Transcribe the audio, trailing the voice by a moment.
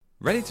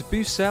Ready to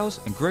boost sales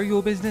and grow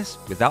your business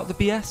without the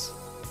BS?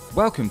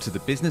 Welcome to the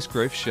Business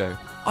Growth Show.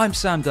 I'm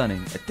Sam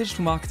Dunning, a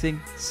digital marketing,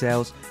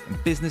 sales,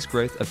 and business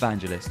growth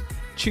evangelist.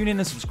 Tune in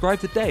and subscribe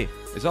today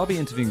as I'll be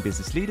interviewing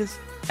business leaders,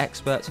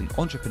 experts, and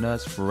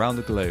entrepreneurs from around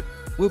the globe.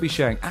 We'll be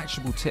sharing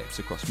actionable tips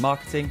across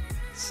marketing,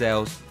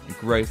 sales, and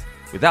growth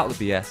without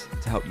the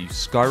BS to help you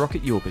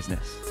skyrocket your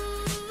business.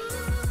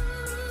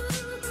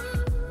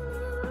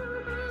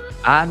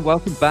 And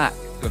welcome back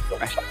to a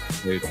fresh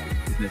episode of the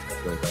Business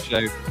Growth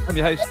Show. I'm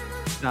your host,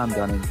 Sam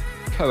Dunning,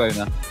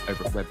 co-owner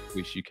over at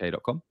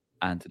webvoiceuk.com.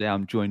 And today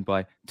I'm joined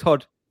by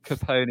Todd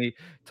Caponi.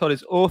 Todd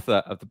is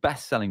author of the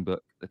best-selling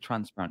book, The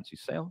Transparency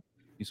Sale.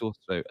 He's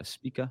also a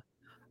speaker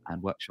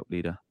and workshop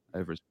leader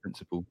over as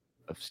principal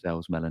of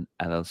Sales Melon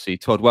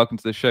LLC. Todd, welcome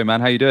to the show,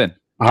 man. How you doing?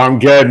 I'm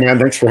good, man.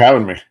 Thanks for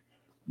having me.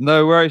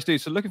 No worries, dude.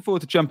 So looking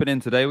forward to jumping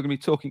in today. We're going to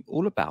be talking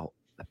all about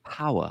the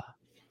power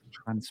of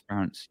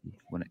transparency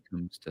when it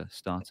comes to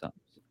startups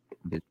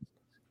and businesses.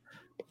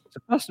 So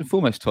first and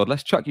foremost, Todd,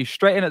 let's chuck you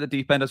straight in at the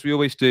deep end as we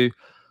always do.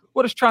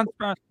 What does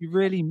transparency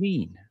really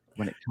mean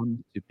when it comes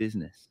to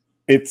business?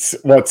 It's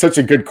such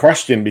a good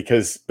question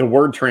because the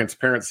word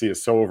transparency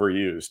is so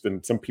overused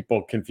and some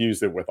people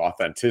confuse it with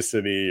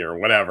authenticity or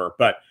whatever.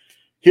 But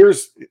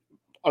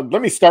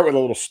let me start with a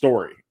little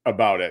story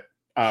about it.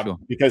 Sure.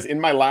 Because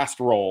in my last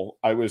role,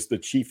 I was the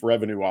chief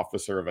revenue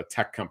officer of a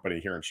tech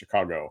company here in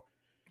Chicago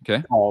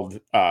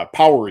called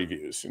Power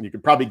Reviews. And you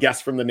could probably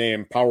guess from the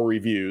name Power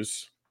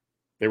Reviews.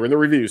 They were in the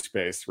review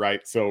space,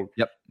 right? So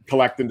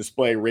collect and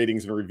display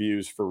ratings and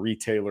reviews for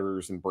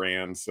retailers and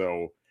brands.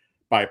 So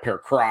buy a pair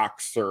of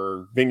Crocs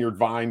or Vineyard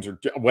Vines or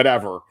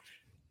whatever.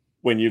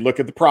 When you look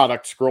at the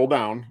product, scroll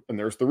down, and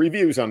there's the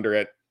reviews under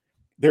it.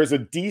 There's a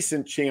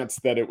decent chance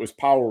that it was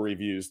Power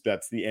Reviews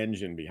that's the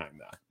engine behind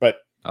that. But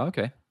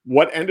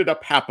what ended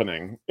up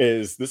happening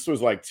is this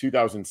was like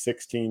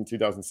 2016,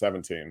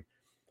 2017.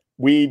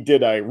 We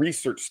did a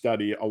research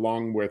study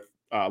along with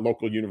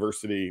local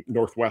university,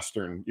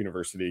 Northwestern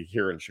University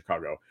here in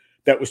Chicago,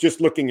 that was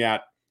just looking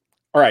at,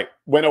 all right,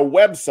 when a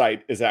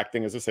website is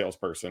acting as a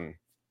salesperson,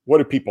 what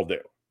do people do?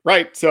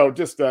 Right. So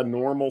just a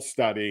normal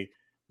study,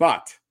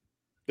 but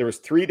there was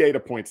 3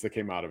 data points that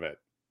came out of it.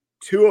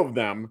 2 of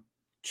them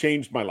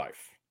changed my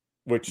life,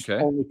 which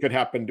only could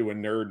happen to a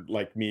nerd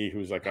like me,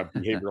 who's like a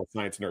behavioral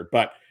science nerd.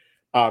 But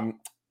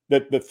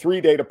the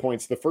 3 data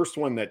points, the first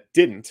one that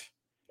didn't,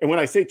 and when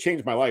I say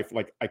changed my life,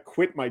 like I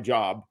quit my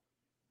job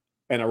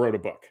and I wrote a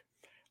book.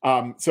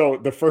 So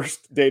the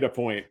first data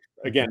point,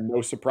 again,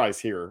 no surprise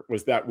here,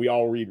 was that we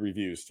all read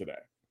reviews today.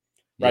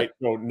 Right.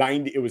 So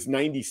it was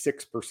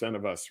 96%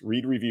 of us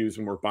read reviews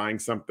when we're buying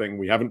something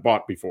we haven't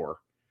bought before.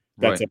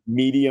 That's a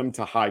medium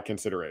to high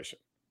consideration.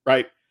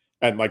 Right.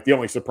 And like the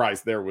only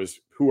surprise there was,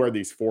 who are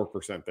these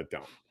 4% that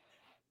don't?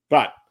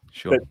 But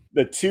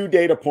the 2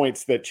 data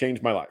points that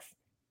changed my life.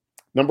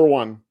 Number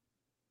one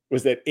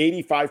was that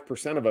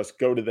 85% of us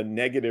go to the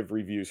negative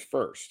reviews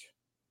first.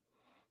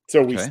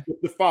 So we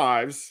skip the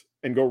 5s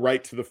and go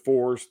right to the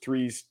 4s,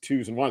 3s,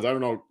 2s, and 1s. I don't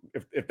know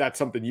if that's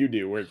something you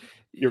do where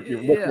you're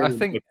looking, I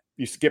think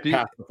you skip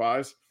past the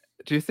 5s.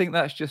 Do you think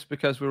that's just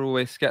because we're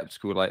always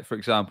skeptical? Like, for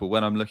example,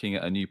 when I'm looking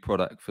at a new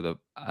product for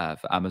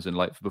Amazon,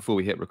 like before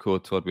we hit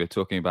record, Todd, we were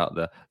talking about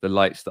the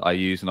lights that I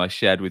use, and I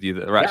shared with you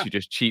that they're actually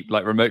just cheap,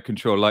 like remote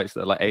control lights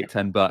that are like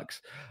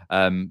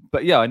 $8-10.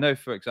 But yeah, I know,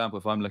 for example,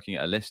 if I'm looking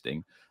at a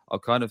listing, I'll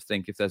kind of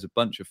think if there's a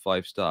bunch of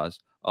 5 stars,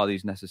 are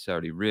these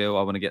necessarily real?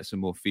 I want to get some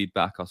more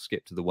feedback. I'll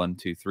skip to the 1,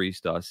 2, 3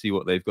 stars, see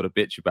what they've got to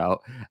bitch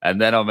about, and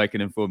then I'll make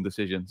an informed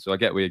decision. So I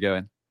get where you're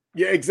going.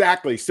 Yeah,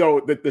 exactly.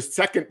 So the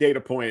second data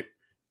point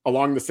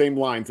along the same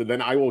lines, and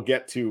then I will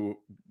get to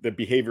the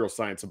behavioral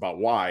science about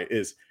why,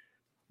 is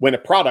when a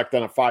product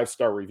on a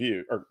 5-star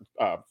review or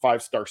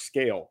 5-star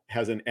scale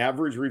has an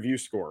average review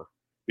score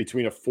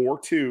between a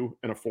 4.2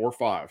 and a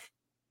 4.5,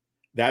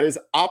 that is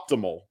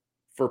optimal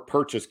for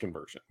purchase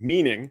conversion,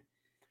 meaning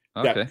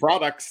that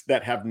products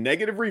that have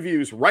negative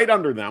reviews right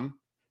under them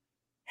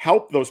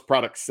help those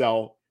products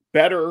sell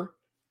better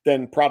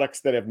than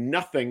products that have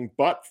nothing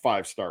but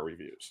 5-star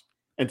reviews.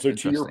 And so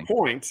to your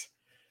point,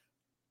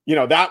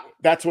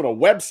 that's when a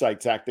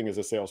website's acting as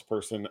a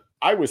salesperson.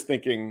 I was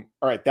thinking,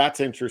 all right, that's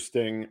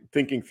interesting.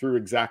 Thinking through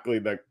exactly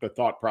the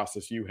thought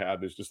process you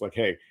had is just like,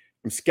 hey,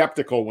 I'm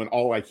skeptical when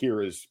all I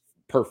hear is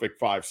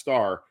perfect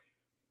 5-star.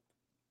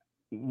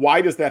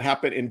 Why does that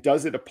happen? And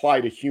does it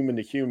apply to human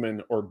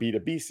or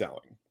B2B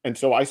selling? And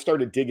so I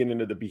started digging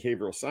into the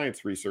behavioral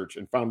science research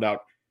and found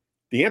out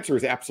the answer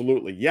is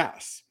absolutely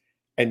yes.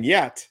 And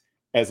yet,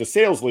 as a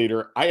sales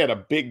leader, I had a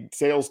big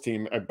sales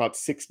team, about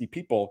 60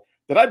 people,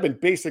 that I've been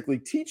basically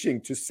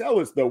teaching to sell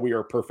as though we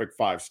are a perfect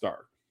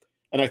 5-star.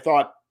 And I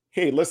thought,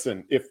 hey,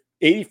 listen, if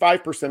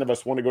 85% of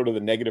us want to go to the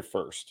negative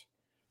first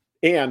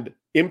and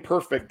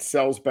imperfect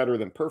sells better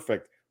than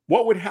perfect,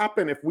 what would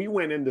happen if we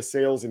went into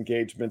sales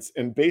engagements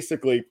and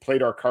basically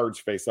played our cards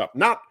face up?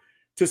 Not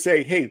to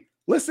say, hey,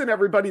 listen,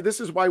 everybody,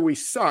 this is why we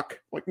suck.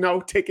 Like,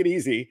 no, take it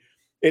easy.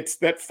 It's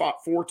that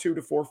 4.2 to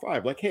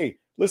 4.5. Like, hey,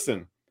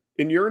 listen,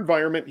 in your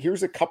environment,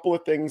 here's a couple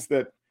of things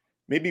that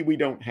maybe we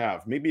don't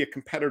have. Maybe a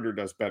competitor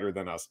does better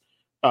than us.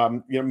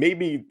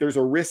 maybe there's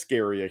a risk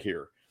area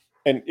here.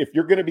 And if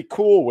you're going to be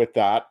cool with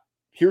that,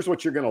 here's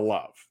what you're going to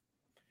love.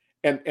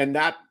 And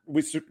that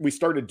we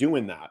started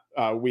doing that.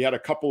 We had a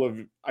couple of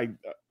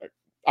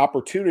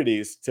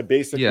opportunities to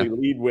basically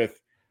lead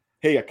with,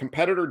 hey, a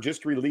competitor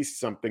just released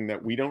something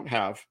that we don't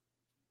have.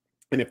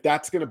 And if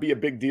that's going to be a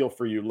big deal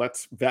for you,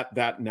 let's vet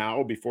that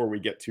now before we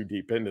get too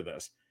deep into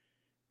this.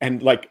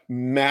 And like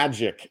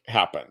magic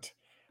happened.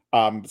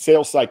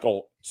 Sales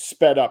cycle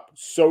sped up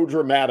so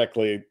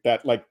dramatically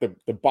that like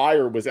the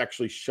buyer was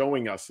actually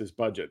showing us his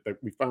budget. That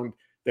we found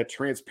that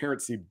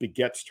transparency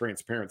begets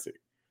transparency.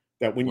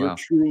 That when you're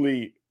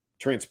truly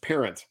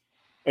transparent,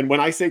 and when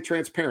I say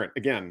transparent,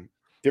 again,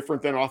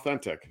 different than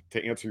authentic,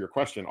 to answer your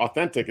question.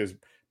 Authentic is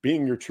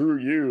being your true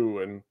you,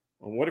 and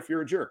well, what if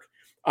you're a jerk?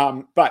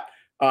 But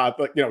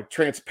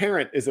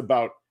transparent is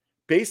about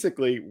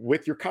basically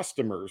with your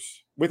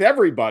customers, with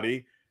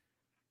everybody,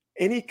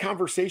 any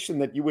conversation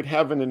that you would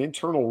have in an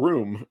internal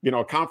room,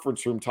 a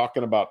conference room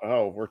talking about,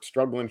 oh, we're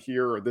struggling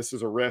here, or this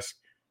is a risk,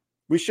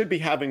 we should be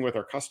having with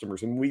our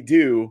customers. And we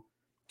do.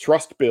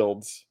 Trust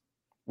builds.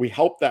 We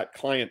help that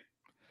client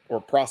or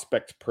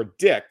prospect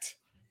predict,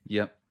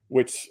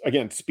 which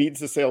again speeds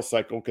the sales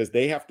cycle because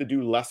they have to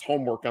do less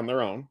homework on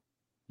their own.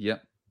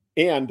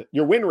 And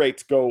your win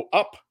rates go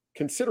up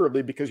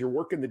considerably because you're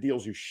working the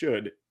deals you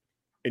should,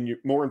 and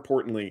more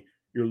importantly,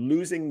 you're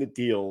losing the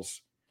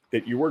deals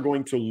that you were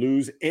going to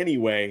lose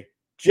anyway,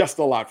 just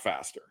a lot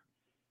faster.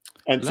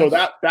 And so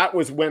that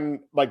was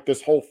when like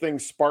this whole thing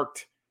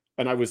sparked,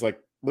 and I was like,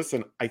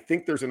 listen, I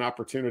think there's an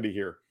opportunity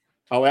here.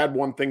 I'll add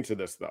one thing to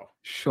this though.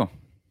 Sure.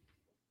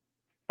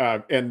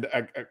 And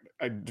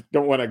I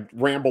don't want to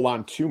ramble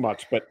on too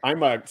much, but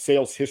I'm a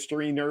sales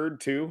history nerd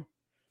too.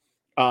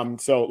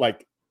 So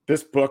like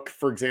this book,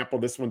 for example,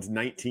 this one's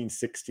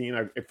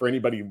 1916. For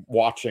anybody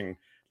watching,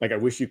 like I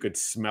wish you could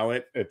smell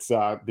it. It's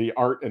The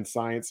Art and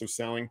Science of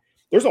Selling.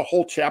 There's a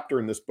whole chapter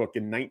in this book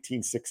in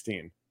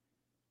 1916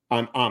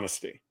 on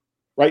honesty,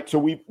 right? So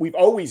we've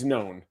always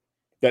known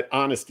that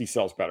honesty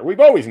sells better. We've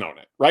always known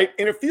it, right?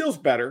 And it feels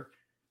better.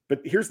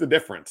 But here's the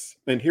difference.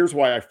 And here's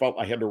why I felt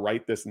I had to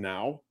write this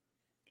now.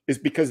 Is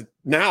because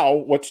now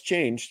what's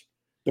changed,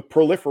 the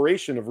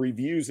proliferation of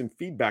reviews and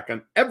feedback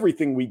on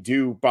everything we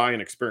do, buy,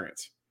 and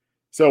experience.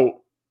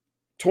 So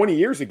 20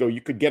 years ago,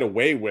 you could get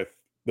away with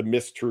the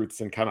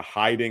mistruths and kind of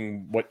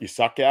hiding what you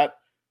suck at.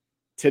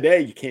 Today,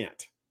 you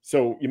can't.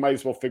 So you might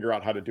as well figure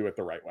out how to do it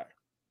the right way.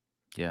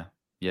 Yeah.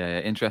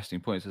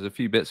 Interesting points. There's a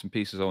few bits and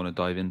pieces I want to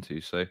dive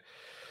into. So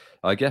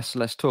I guess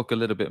let's talk a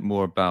little bit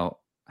more about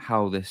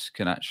how this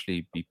can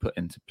actually be put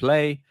into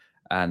play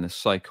and the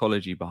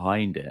psychology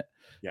behind it.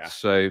 Yeah.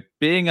 So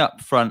being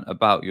upfront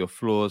about your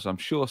flaws, I'm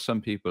sure some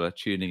people are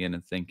tuning in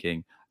and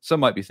thinking, some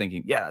might be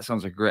thinking, yeah, that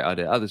sounds like a great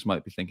idea. Others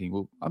might be thinking,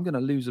 well, I'm going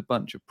to lose a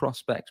bunch of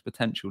prospects,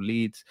 potential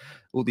leads.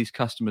 All these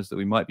customers that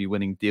we might be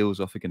winning deals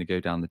off are going to go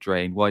down the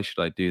drain. Why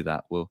should I do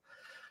that? Well,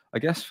 I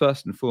guess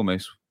first and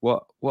foremost,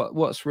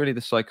 what's really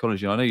the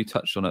psychology? I know you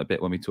touched on it a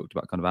bit when we talked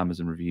about kind of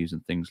Amazon reviews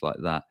and things like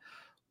that.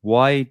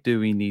 Why do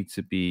we need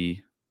to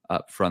be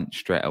upfront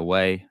straight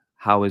away?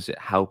 How is it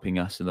helping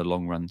us in the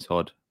long run,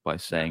 Todd, by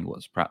saying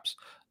what's perhaps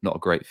not a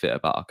great fit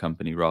about our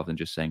company rather than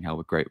just saying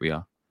how great we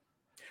are?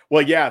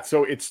 Well, yeah.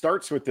 So it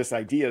starts with this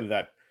idea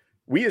that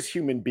we as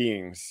human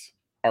beings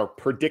are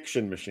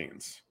prediction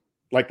machines.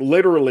 Like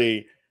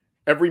literally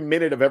every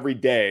minute of every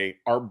day,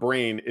 our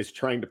brain is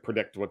trying to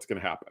predict what's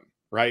going to happen.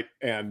 Right.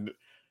 And,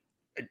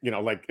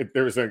 like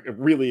there's a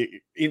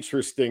really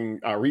interesting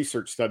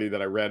research study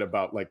that I read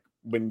about like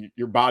when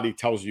your body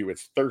tells you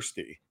it's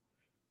thirsty,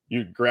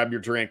 you grab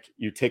your drink,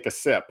 you take a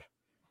sip,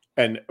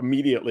 and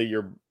immediately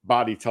your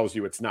body tells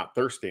you it's not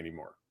thirsty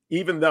anymore,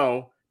 even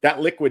though that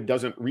liquid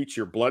doesn't reach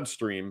your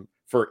bloodstream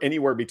for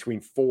anywhere between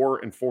 4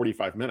 and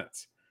 45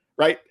 minutes,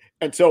 right?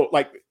 And so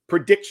like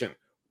prediction,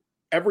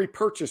 every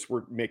purchase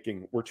we're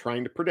making, we're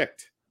trying to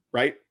predict,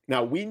 right?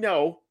 Now we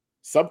know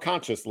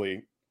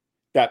subconsciously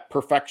that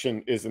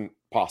perfection isn't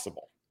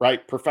possible,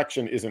 right?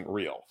 Perfection isn't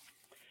real.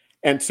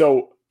 And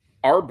so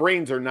our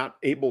brains are not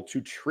able to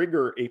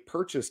trigger a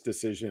purchase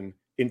decision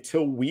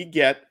until we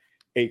get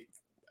a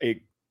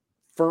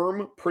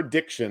firm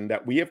prediction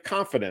that we have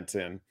confidence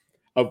in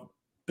of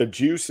the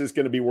juice is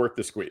going to be worth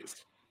the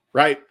squeeze,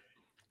 right?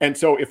 And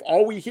so if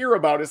all we hear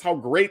about is how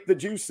great the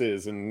juice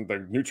is and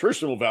the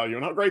nutritional value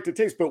and how great it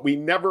tastes, but we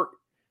never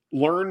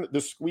learn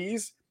the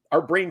squeeze,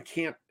 our brain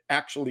can't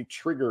actually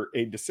trigger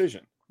a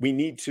decision. We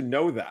need to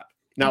know that.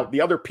 Now, the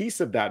other piece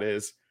of that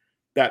is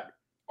that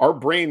our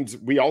brains,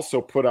 we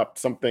also put up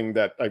something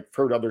that I've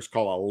heard others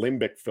call a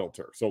limbic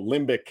filter. So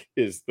limbic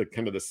is the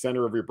kind of the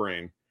center of your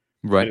brain.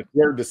 Right. And it's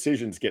where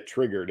decisions get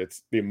triggered.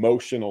 It's the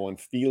emotional and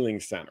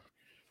feeling center.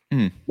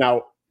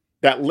 Now,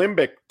 that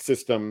limbic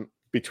system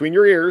between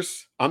your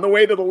ears, on the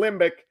way to the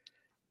limbic,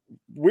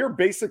 we're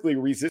basically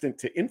resistant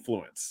to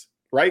influence,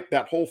 right?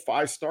 That whole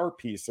 5-star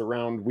piece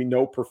around we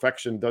know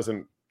perfection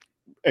doesn't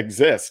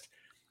exist.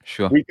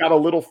 Sure. We've got a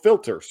little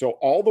filter. So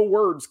all the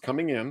words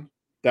coming in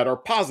that are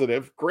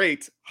positive,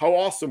 great, how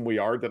awesome we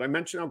are, that I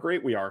mentioned how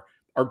great we are,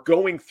 are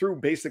going through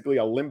basically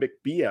a limbic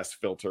BS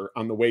filter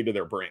on the way to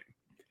their brain.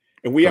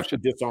 And we have to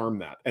disarm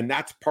that. And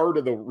that's part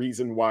of the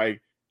reason why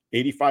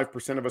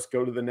 85% of us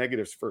go to the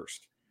negatives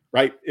first,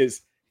 right?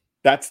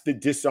 That's the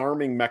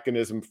disarming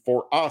mechanism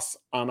for us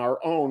on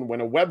our own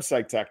when a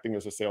website's acting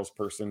as a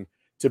salesperson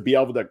to be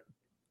able to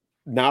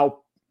now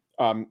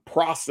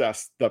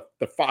process the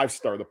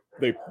 5-star,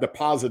 the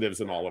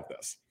positives in all of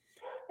this.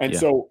 And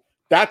so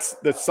that's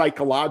the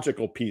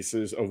psychological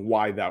pieces of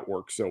why that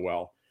works so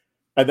well.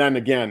 And then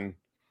again,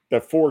 the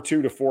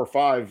 4.2 to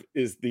 4.5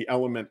 is the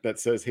element that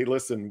says, hey,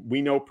 listen,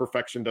 we know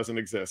perfection doesn't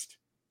exist.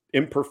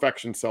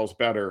 Imperfection sells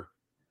better,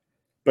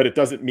 but it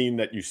doesn't mean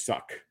that you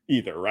suck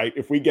either, right?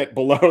 If we get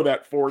below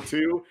that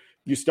 4.2,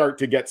 you start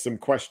to get some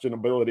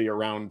questionability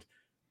around,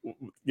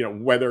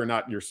 whether or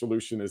not your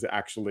solution is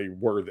actually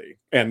worthy.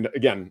 And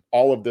again,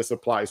 all of this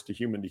applies to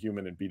human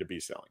and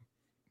B2B selling.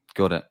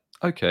 Got it.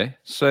 Okay.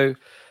 So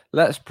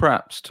let's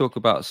perhaps talk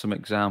about some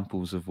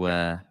examples of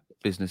where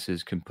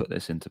businesses can put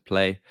this into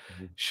play.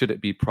 Mm-hmm. Should it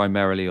be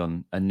primarily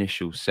on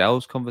initial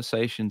sales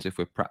conversations if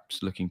we're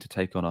perhaps looking to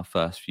take on our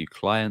first few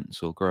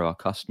clients or grow our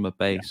customer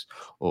base?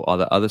 Or are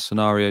there other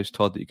scenarios,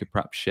 Todd, that you could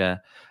perhaps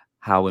share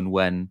how and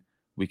when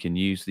we can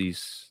use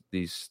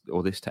this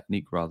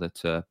technique rather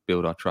to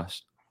build our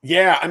trust?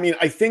 Yeah, I mean,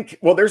 I think,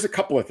 there's a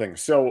couple of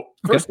things. So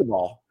first of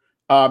all,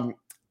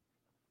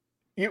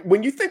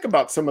 when you think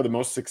about some of the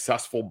most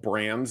successful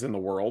brands in the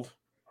world,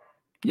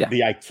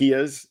 the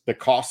IKEAs, the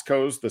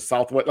Costcos, the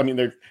Southwest, I mean,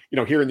 they're,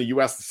 here in the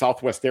US, the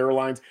Southwest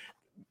Airlines,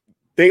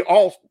 they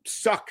all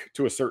suck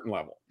to a certain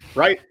level,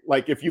 right?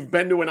 Like if you've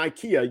been to an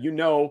IKEA,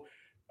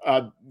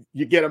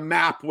 you get a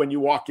map when you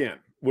walk in,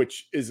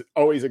 which is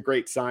always a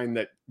great sign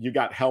that you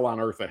got hell on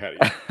earth ahead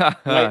of you.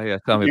 Right? Yeah,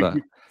 tell me about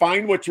it.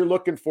 Find what you're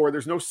looking for.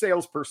 There's no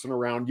salesperson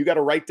around. You got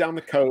to write down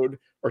the code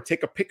or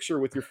take a picture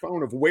with your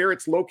phone of where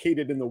it's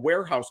located in the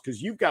warehouse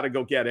because you've got to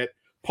go get it.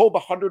 Pull the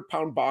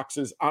 100-pound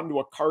boxes onto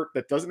a cart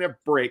that doesn't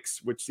have brakes,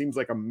 which seems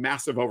like a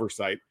massive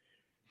oversight.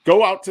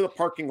 Go out to the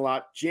parking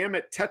lot, jam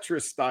it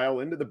Tetris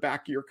style into the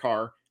back of your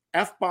car,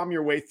 F-bomb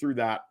your way through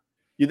that.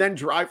 You then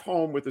drive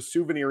home with a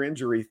souvenir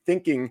injury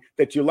thinking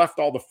that you left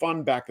all the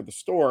fun back at the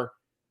store.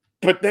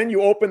 But then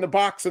you open the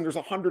box and there's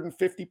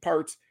 150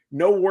 parts,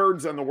 no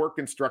words on the work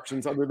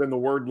instructions other than the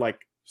word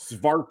like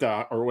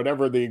Svarta or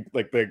whatever the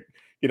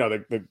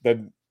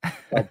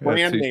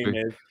brand name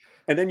is.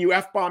 And then you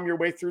F-bomb your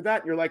way through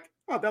that. And you're like,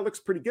 oh, that looks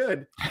pretty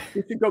good.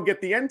 We should go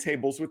get the end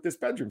tables with this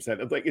bedroom set.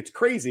 It's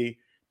crazy.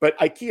 But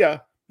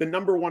IKEA, the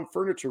 #1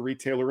 furniture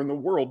retailer in the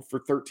world for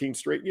 13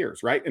 straight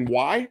years, right? And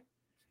why?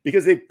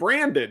 Because they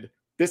branded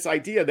this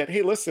idea that,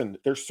 hey, listen,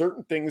 there's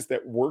certain things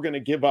that we're going to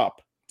give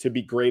up to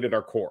be great at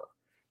our core.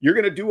 You're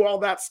going to do all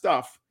that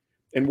stuff,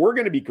 and we're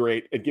going to be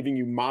great at giving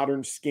you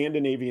modern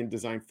Scandinavian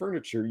design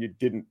furniture you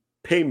didn't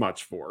pay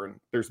much for. And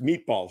there's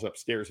meatballs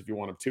upstairs if you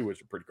want them too,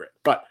 which are pretty great.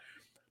 But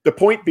the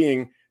point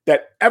being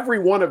that every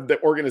one of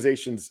the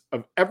organizations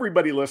of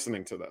everybody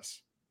listening to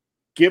this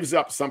gives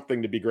up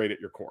something to be great at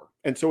your core.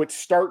 And so it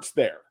starts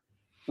there,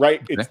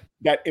 right? Okay. It's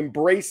that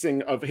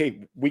embracing of,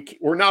 hey,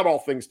 we're not all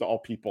things to all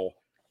people.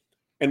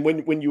 And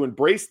when you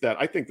embrace that,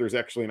 I think there's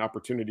actually an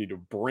opportunity to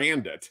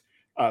brand it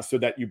so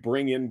that you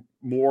bring in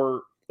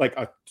more, like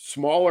a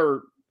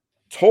smaller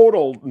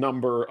total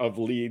number of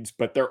leads,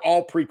 but they're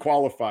all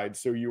pre-qualified.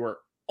 So you are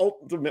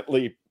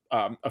ultimately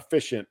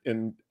efficient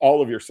in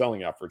all of your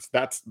selling efforts.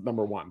 That's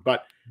 #1.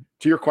 But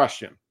to your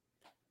question,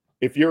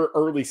 if you're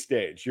early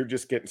stage, you're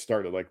just getting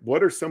started, like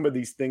what are some of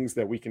these things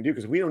that we can do?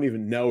 Because we don't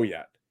even know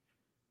yet.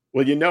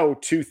 Well,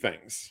 2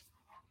 things.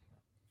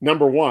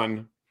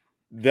 #1,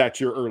 that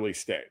you're early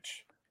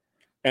stage.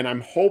 And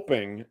I'm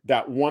hoping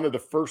that one of the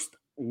first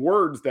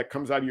words that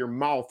comes out of your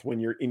mouth when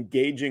you're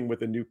engaging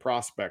with a new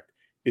prospect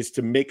is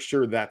to make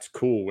sure that's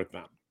cool with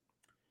them.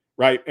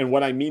 Right. And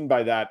what I mean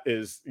by that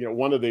is,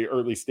 one of the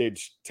early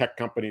stage tech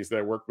companies that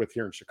I worked with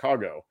here in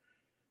Chicago,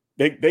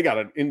 they got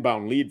an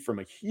inbound lead from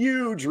a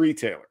huge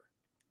retailer,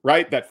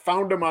 right? That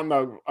found them on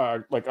the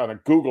on a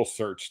Google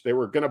search. They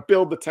were going to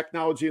build the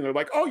technology and they're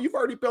like, oh, you've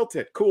already built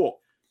it.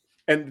 Cool.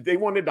 And they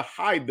wanted to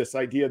hide this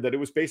idea that it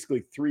was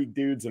basically 3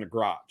 dudes in a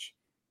garage.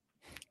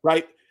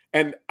 Right.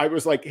 And I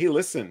was like, hey,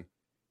 listen,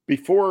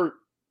 before,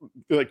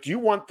 like, do you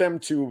want them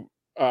to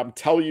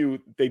tell you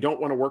they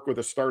don't want to work with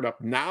a startup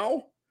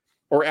now?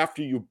 Or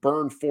after you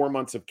burn 4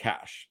 months of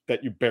cash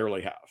that you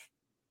barely have?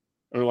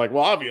 And they're like,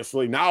 well,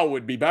 obviously now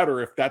would be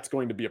better if that's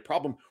going to be a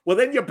problem. Well,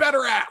 then you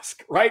better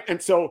ask, right?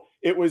 And so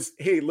it was,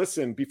 hey,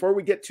 listen, before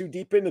we get too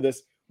deep into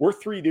this, we're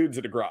 3 dudes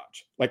at a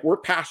garage. Like, we're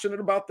passionate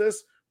about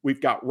this. We've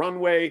got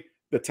runway.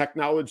 The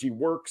technology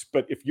works.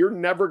 But if you're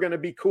never going to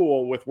be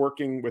cool with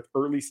working with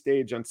early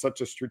stage on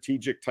such a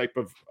strategic type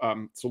of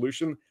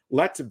solution,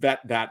 let's vet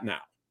that now.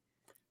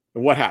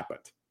 And what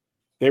happened?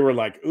 They were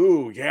like,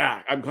 ooh,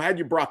 yeah, I'm glad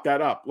you brought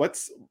that up.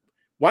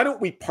 Why don't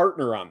we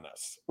partner on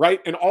this, right?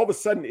 And all of a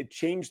sudden it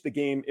changed the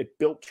game. It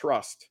built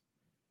trust.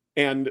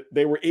 And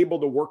they were able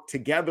to work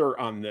together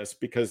on this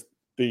because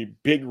the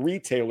big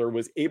retailer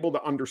was able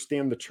to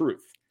understand the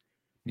truth.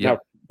 Yep. Now,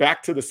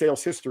 back to the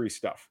sales history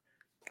stuff.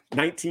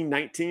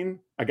 1919,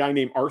 a guy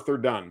named Arthur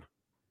Dunn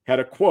had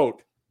a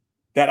quote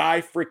that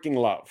I freaking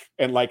love.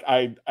 And like,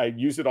 I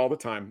use it all the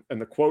time.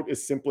 And the quote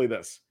is simply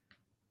this: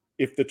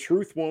 if the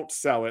truth won't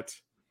sell it,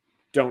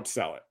 don't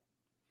sell it.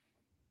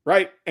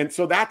 Right. And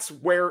so that's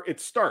where it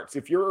starts.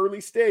 If you're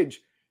early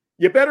stage,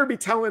 you better be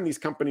telling these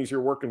companies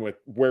you're working with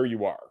where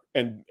you are,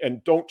 and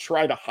don't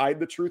try to hide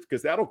the truth,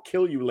 because that'll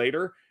kill you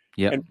later.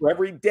 Yep. And for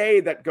every day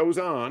that goes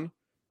on,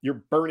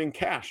 you're burning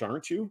cash,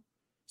 aren't you?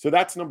 So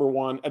that's number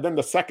one. And then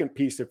the second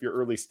piece, if you're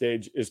early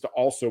stage, is to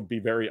also be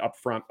very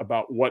upfront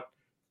about what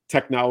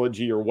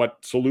technology or what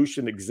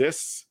solution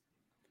exists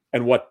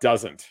and what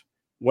doesn't,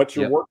 what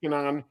you're working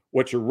on,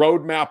 what your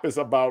roadmap is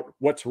about,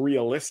 what's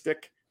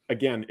realistic.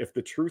 Again, if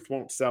the truth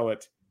won't sell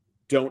it,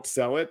 don't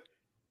sell it.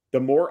 The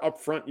more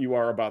upfront you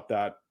are about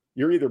that,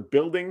 you're either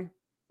building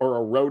or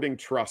eroding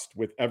trust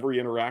with every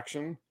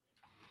interaction.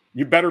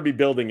 You better be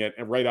building it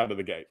and right out of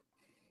the gate.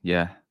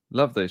 Yeah,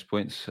 love those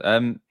points.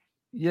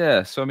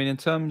 Yeah, so I mean, in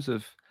terms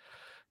of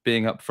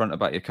being upfront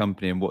about your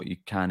company and what you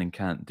can and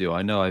can't do,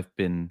 I know I've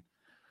been,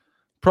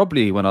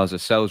 probably when I was a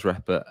sales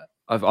rep, but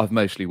I've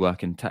mostly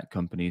worked in tech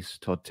companies,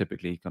 Todd,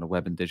 typically kind of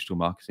web and digital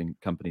marketing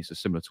companies, so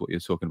similar to what you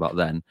were talking about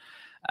then.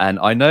 And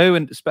I know,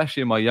 and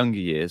especially in my younger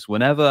years,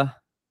 whenever,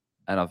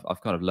 and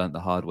I've kind of learned the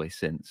hard way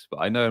since, but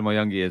I know in my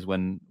younger years,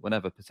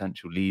 whenever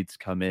potential leads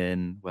come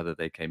in, whether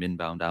they came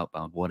inbound,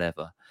 outbound,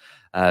 whatever,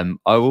 I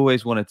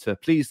always wanted to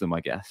please them,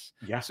 I guess.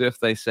 Yeah. So if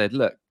they said,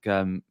 look,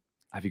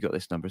 have you got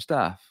this number of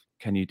staff?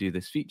 Can you do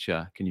this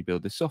feature? Can you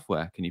build this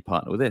software? Can you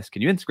partner with this?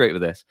 Can you integrate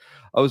with this?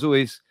 I was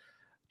always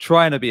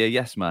trying to be a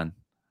yes man.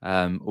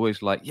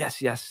 Always like,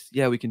 yes,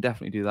 yeah, we can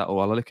definitely do that.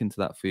 Or I'll look into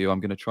that for you.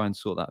 I'm going to try and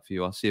sort that for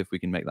you. I'll see if we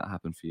can make that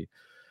happen for you.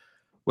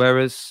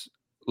 Whereas,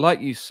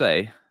 like you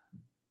say,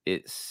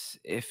 it's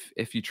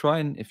if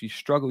you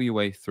struggle your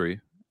way through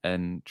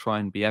and try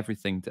and be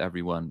everything to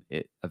everyone,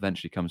 it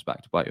eventually comes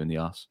back to bite you in the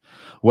ass.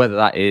 Whether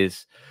that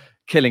is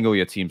killing all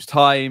your team's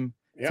time,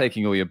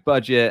 taking all your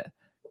budget,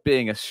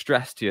 being a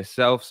stress to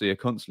yourself, so you're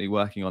constantly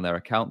working on their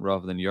account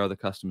rather than your other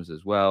customers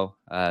as well.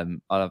 I've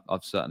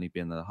certainly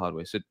been there the hard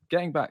way. So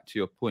getting back to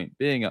your point,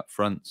 being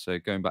upfront, so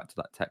going back to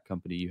that tech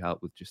company you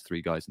helped with, just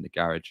 3 guys in the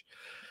garage,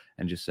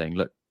 and just saying,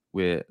 look,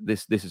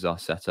 this is our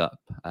setup.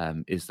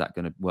 Is that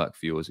going to work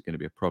for you, or is it going to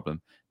be a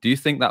problem? Do you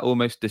think that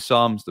almost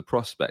disarms the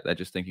prospect? They're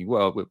just thinking,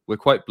 well, we're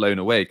quite blown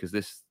away because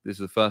this is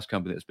the first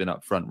company that's been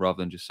upfront rather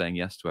than just saying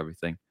yes to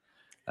everything.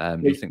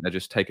 Do you think they're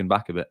just taken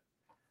back a bit?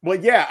 Well,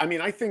 yeah. I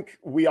mean, I think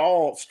we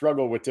all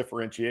struggle with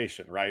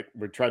differentiation, right?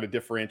 We try to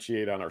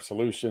differentiate on our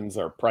solutions,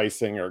 our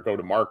pricing, our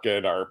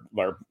go-to-market, our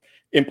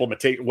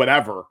implementation,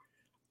 whatever.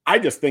 I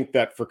just think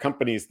that for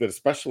companies that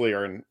especially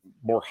are in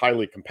more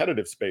highly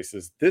competitive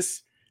spaces,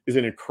 this is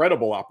an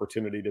incredible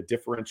opportunity to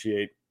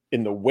differentiate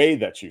in the way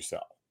that you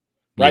sell,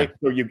 right?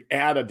 So you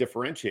add a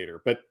differentiator.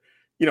 But,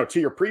 to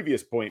your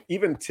previous point,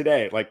 even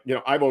today, like,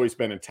 I've always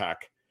been in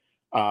tech,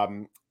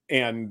 and,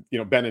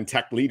 been in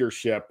tech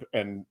leadership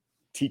and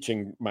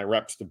teaching my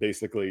reps to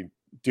basically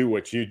do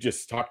what you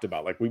just talked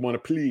about. Like, we want to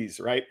please,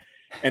 right?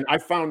 And I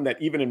found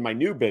that even in my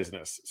new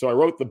business, so I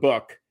wrote the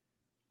book.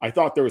 I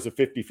thought there was a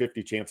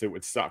 50-50 chance it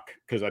would suck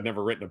because I'd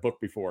never written a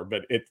book before,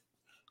 but it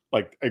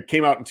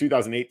came out in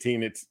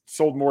 2018. It's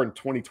sold more in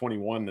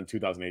 2021 than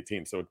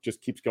 2018. So it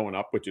just keeps going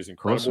up, which is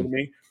incredible to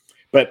me.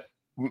 But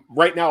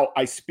right now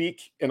I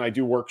speak and I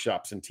do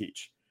workshops and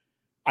teach.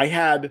 I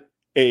had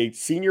a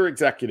senior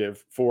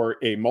executive for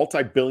a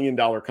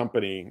multi-billion-dollar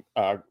company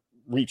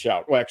reach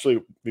out. Well,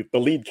 actually, the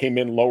lead came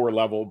in lower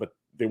level, but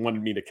they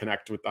wanted me to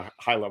connect with the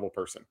high-level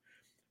person.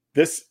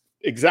 This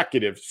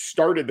executive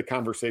started the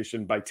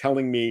conversation by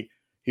telling me,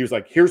 he was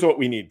like, here's what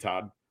we need,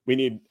 Todd. We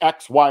need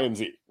X, Y, and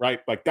Z, right?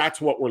 Like, that's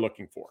what we're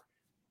looking for.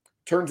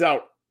 Turns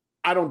out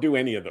I don't do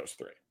any of those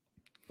 3,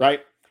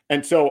 right?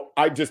 And so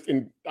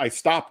I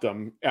stopped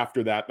them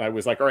after that. And I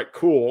was like, all right,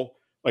 cool.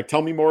 Like,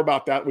 tell me more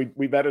about that. We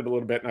vetted a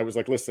little bit. And I was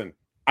like, listen,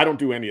 I don't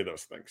do any of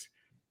those things.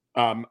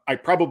 I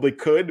probably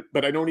could,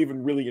 but I don't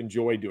even really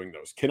enjoy doing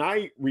those. Can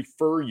I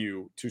refer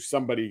you to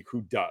somebody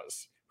who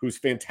does, who's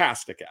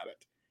fantastic at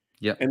it?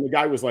 Yeah. And the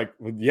guy was like,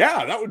 well,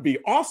 yeah, that would be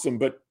awesome.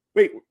 But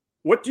wait,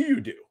 what do you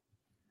do?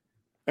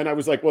 And I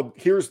was like, well,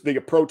 here's the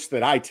approach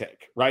that I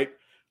take, right?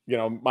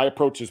 My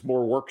approach is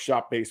more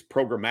workshop-based,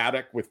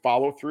 programmatic with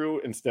follow-through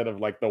instead of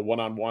like the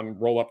one-on-one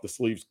roll up the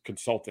sleeves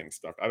consulting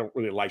stuff. I don't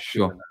really like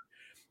doing that.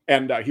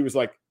 And he was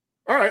like,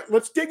 all right,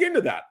 let's dig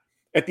into that.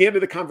 At the end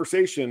of the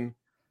conversation,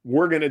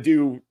 we're going to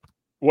do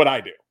what I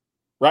do,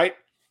 right?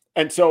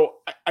 And so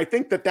I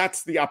think that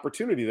that's the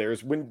opportunity there,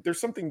 is when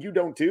there's something you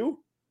don't do,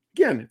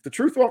 again, if the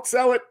truth won't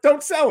sell it,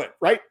 don't sell it,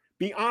 right?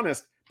 Be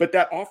honest, but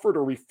that offer to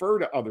refer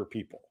to other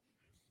people.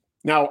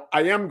 Now,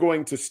 I am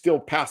going to still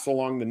pass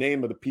along the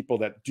name of the people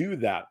that do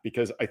that,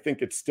 because I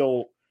think it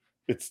still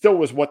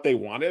was what they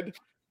wanted,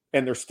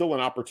 and there's still an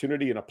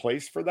opportunity and a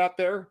place for that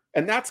there.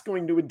 And that's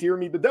going to endear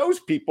me to those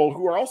people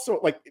who are also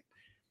like,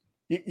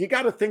 you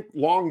got to think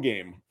long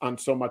game on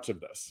so much of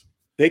this.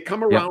 They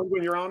come around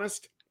when you're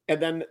honest,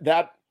 and then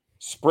that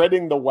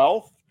spreading the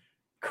wealth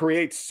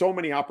creates so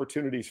many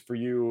opportunities for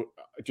you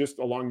just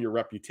along your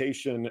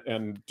reputation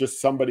and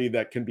just somebody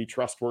that can be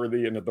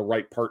trustworthy and the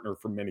right partner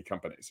for many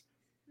companies.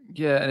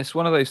 Yeah, and it's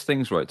one of those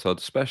things, right, Todd?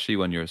 Especially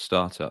when you're a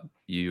startup,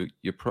 you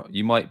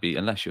might be,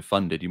 unless you're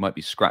funded, you might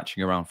be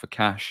scratching around for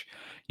cash.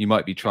 You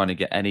might be trying to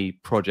get any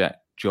project,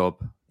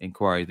 job,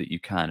 inquiry that you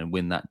can and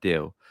win that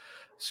deal.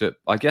 So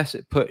I guess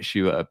it puts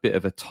you at a bit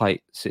of a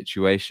tight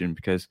situation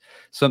because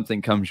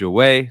something comes your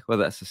way,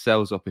 whether that's a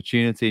sales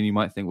opportunity, and you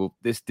might think, well,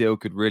 this deal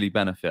could really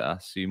benefit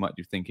us. So you might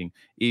be thinking,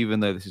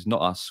 even though this is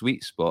not our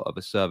sweet spot of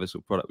a service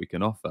or product we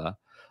can offer,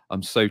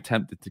 I'm so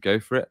tempted to go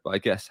for it. But I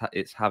guess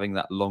it's having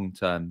that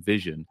long-term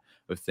vision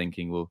of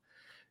thinking, well,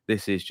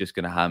 this is just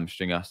going to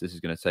hamstring us. This is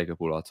going to take up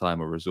all our time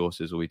or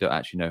resources, or we don't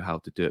actually know how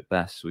to do it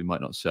best. So we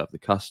might not serve the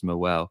customer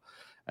well.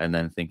 And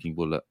then thinking,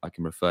 well, look, I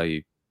can refer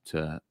you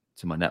to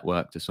my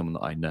network, to someone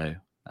that I know.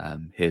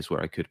 Here's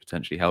where I could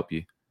potentially help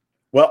you.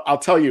 Well, I'll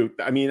tell you,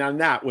 I mean, on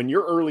that, when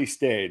you're early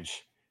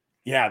stage,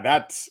 yeah,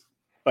 that's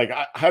like,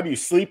 how do you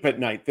sleep at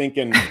night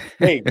thinking,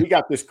 hey, we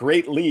got this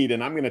great lead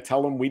and I'm going to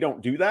tell them we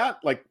don't do that?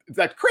 Like,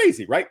 that's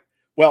crazy, right?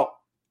 Well,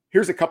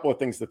 here's a couple of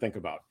things to think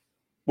about.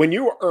 When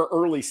you are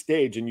early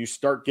stage and you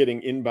start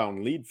getting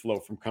inbound lead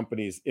flow from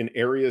companies in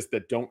areas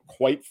that don't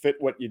quite fit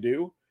what you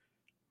do,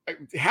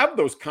 have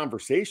those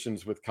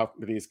conversations with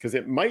companies, because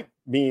it might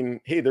mean,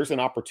 hey, there's an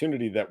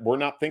opportunity that we're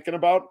not thinking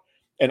about,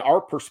 and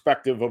our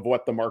perspective of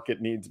what the market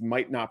needs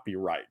might not be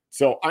right.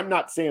 So I'm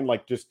not saying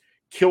like just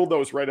kill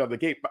those right out of the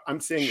gate, but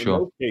I'm saying in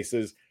those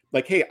cases,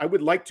 like, hey, I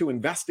would like to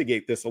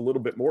investigate this a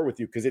little bit more with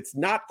you because it's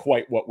not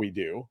quite what we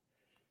do.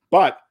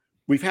 But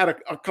we've had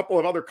a couple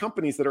of other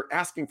companies that are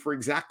asking for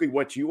exactly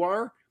what you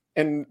are.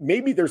 And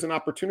maybe there's an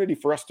opportunity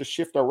for us to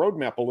shift our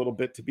roadmap a little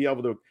bit to be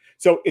able to.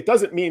 So it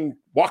doesn't mean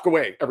walk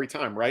away every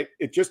time, right?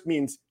 It just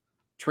means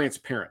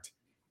transparent.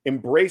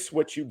 Embrace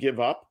what you give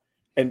up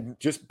and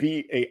just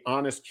be an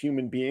honest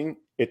human being.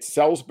 It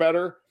sells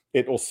better.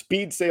 It will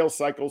speed sales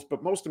cycles.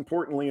 But most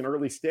importantly, in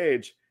early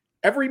stage,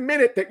 every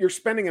minute that you're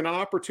spending on an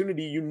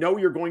opportunity you know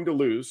you're going to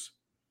lose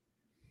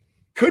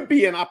could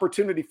be an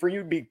opportunity for you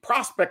to be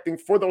prospecting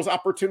for those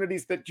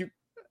opportunities that you're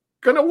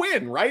going to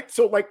win, right?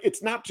 So like,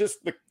 it's not just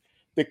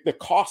the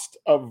cost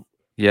of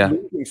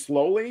moving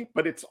slowly,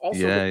 but it's also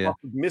the cost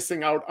of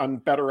missing out on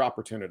better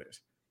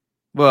opportunities.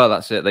 Well,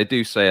 that's it. They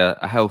do say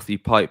a healthy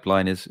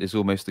pipeline is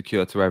almost the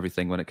cure to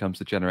everything when it comes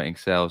to generating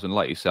sales. And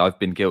like you say, I've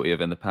been guilty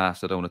of in the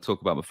past. I don't want to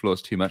talk about my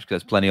flaws too much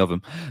because there's plenty of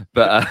them.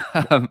 But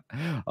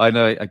I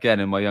know, again,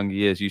 in my younger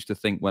years, used to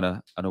think when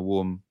a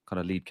warm kind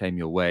of lead came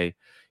your way,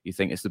 you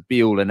think it's the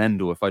be all and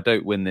end all. If I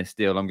don't win this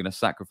deal, I'm going to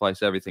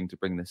sacrifice everything to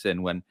bring this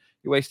in, when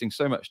you're wasting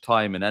so much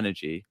time and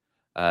energy.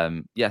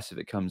 Yes, if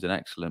it comes in,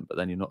 excellent, but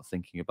then you're not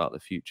thinking about the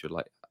future,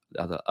 like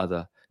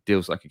other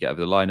deals I could get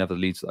over the line, other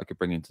leads that I could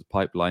bring into the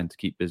pipeline to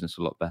keep business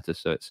a lot better.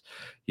 So it's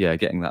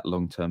getting that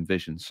long-term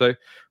vision. So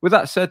with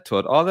that said,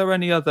 Todd, are there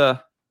any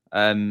other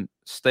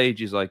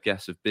stages, I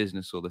guess, of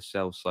business or the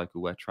sales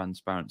cycle where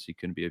transparency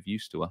can be of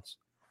use to us?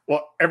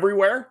 Well,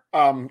 everywhere,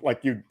 like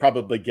you'd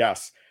probably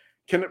guess.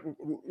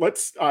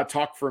 Let's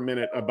talk for a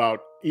minute about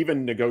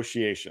even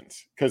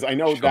negotiations, because I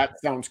know that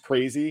sounds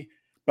crazy,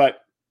 but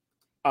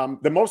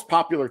the most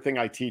popular thing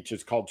I teach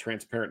is called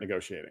transparent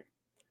negotiating.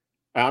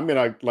 I'm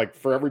going to, like,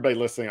 for everybody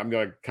listening, I'm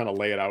going to kind of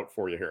lay it out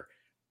for you here.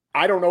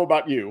 I don't know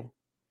about you,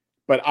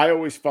 but I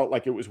always felt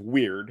like it was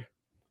weird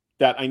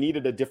that I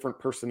needed a different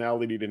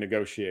personality to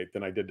negotiate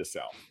than I did to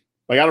sell.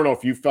 Like, I don't know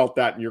if you felt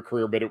that in your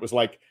career, but it was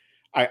like,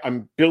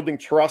 I'm building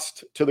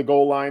trust to the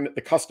goal line.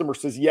 The customer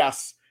says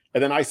yes.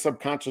 And then I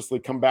subconsciously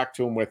come back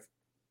to him with,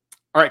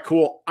 all right,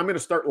 cool. I'm going to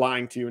start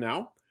lying to you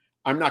now.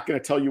 I'm not going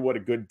to tell you what a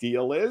good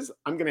deal is.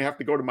 I'm going to have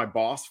to go to my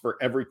boss for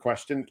every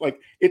question. Like,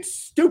 it's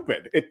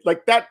stupid. It's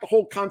like that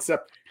whole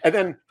concept. And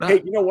then,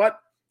 hey, you know what?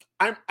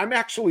 I'm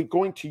actually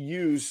going to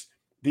use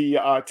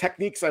the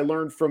techniques I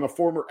learned from a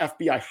former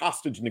FBI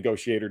hostage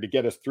negotiator to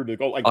get us through the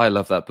goal. Like, I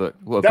love that book.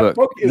 What a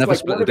book is Never like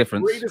Split one the of the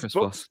Difference, greatest Chris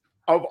books Voss.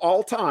 Of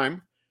all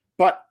time.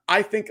 But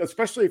I think,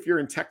 especially if you're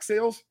in tech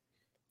sales,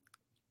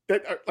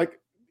 that like,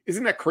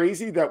 isn't that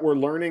crazy that we're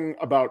learning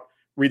about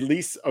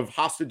release of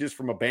hostages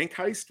from a bank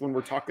heist when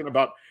we're talking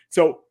about?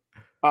 So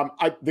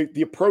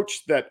the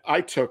approach that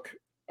I took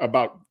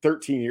about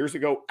 13 years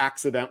ago,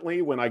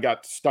 accidentally, when I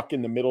got stuck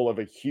in the middle of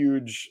a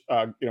huge,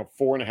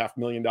 $4.5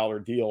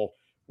 million deal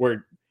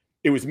where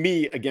it was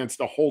me against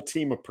a whole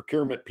team of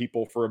procurement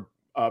people for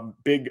a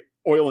big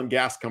oil and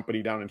gas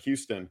company down in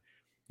Houston.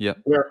 Yeah,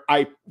 where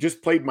I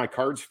just played my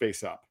cards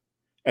face up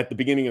at the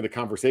beginning of the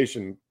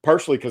conversation,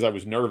 partially because I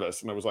was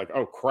nervous and I was like,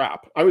 oh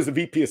crap. I was the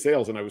VP of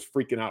sales and I was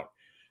freaking out.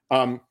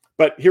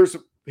 But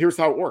here's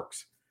how it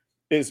works: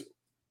 is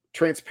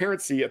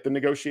transparency at the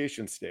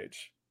negotiation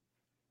stage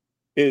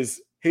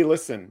is, hey,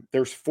 listen,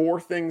 there's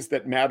 4 things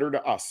that matter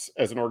to us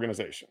as an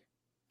organization.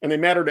 And they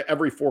matter to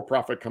every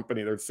for-profit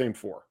company. They're the same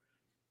 4.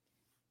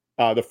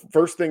 The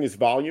first thing is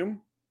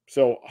volume.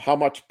 So how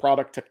much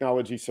product,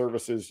 technology,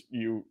 services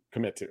you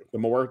commit to. The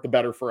more, the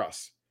better for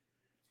us.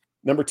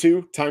 Number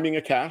 2, timing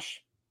of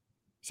cash.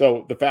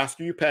 So the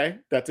faster you pay,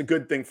 that's a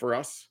good thing for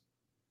us.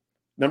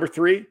 Number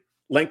 3,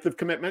 length of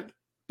commitment.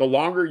 The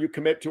longer you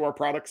commit to our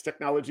products,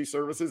 technology,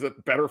 services, it's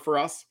better for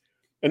us.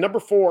 And number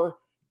 4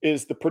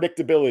 is the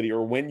predictability,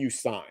 or when you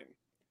sign.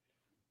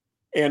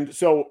 And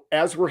so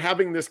as we're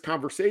having this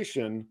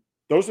conversation,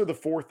 those are the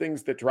 4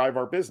 things that drive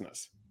our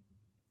business.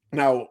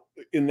 Now,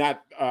 in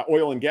that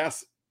oil and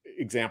gas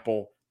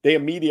example, they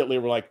immediately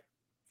were like,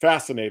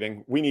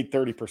 fascinating, we need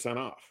 30%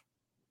 off.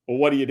 Well,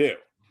 what do? Do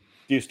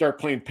you start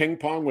playing ping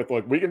pong with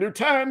like, we can do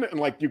 10? And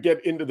like you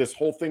get into this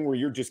whole thing where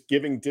you're just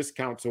giving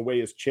discounts away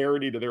as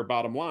charity to their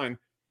bottom line.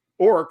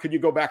 Or could you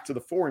go back to the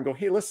 4 and go,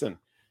 hey, listen,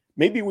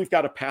 maybe we've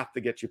got a path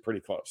to get you pretty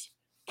close.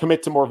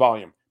 Commit to more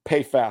volume,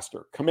 pay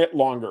faster, commit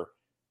longer.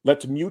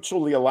 Let's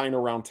mutually align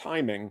around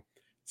timing.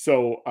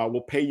 So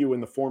we'll pay you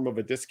in the form of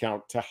a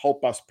discount to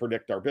help us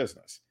predict our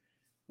business.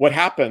 What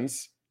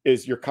happens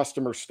is your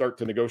customers start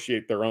to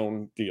negotiate their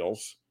own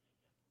deals.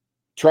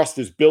 Trust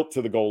is built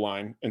to the goal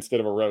line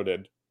instead of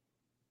eroded.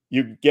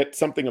 You get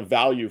something of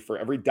value for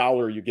every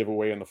dollar you give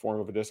away in the form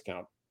of a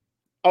discount.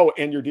 Oh,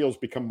 and your deals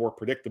become more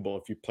predictable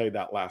if you play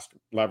that last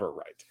lever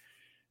right.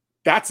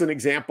 That's an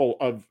example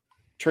of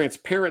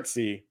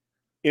transparency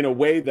in a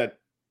way that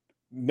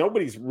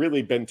nobody's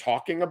really been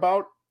talking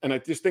about. And I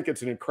just think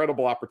it's an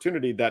incredible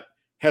opportunity that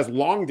has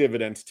long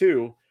dividends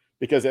too,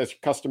 because as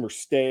customers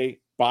stay,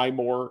 buy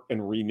more,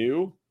 and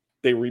renew,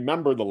 they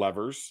remember the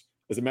levers.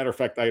 As a matter of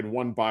fact, I had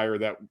one buyer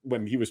that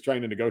when he was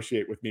trying to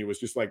negotiate with me was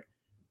just like,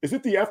 is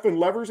it the effing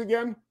levers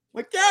again?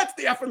 Like, yeah, it's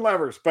the effing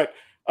levers. But,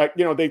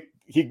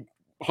 he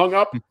hung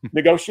up,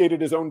 negotiated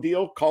his own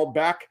deal, called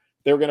back.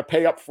 They were going to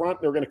pay up front.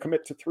 They were going to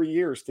commit to 3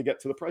 years to get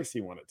to the price he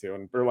wanted to.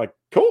 And they're like,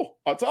 cool,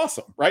 that's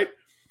awesome, right?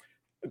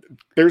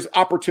 There's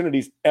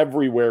opportunities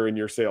everywhere in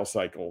your sales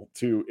cycle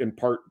to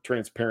impart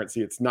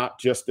transparency. It's not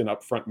just an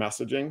upfront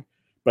messaging,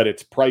 but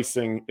it's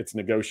pricing, it's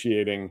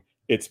negotiating,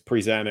 it's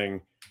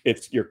presenting,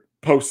 it's your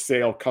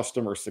post-sale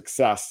customer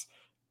success,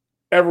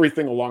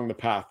 everything along the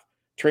path.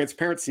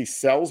 Transparency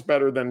sells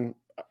better than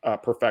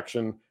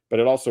perfection, but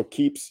it also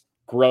keeps,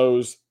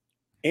 grows,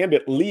 and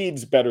it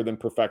leads better than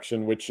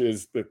perfection, which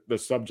is the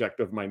subject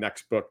of my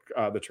next book,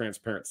 The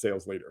Transparent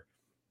Sales Leader.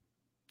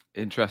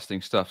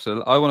 Interesting stuff.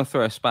 So I want to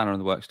throw a spanner in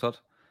the works, Todd,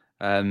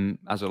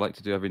 as I like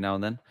to do every now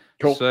and then.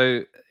 Cool.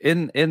 So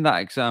in that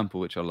example,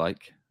 which I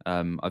like,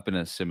 I've been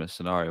in a similar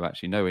scenario,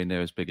 actually, nowhere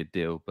near as big a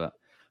deal, but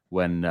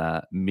when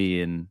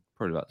me and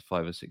probably about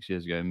 5 or 6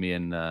 years ago, me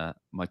and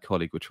my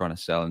colleague were trying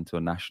to sell into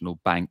a national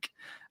bank,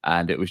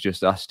 and it was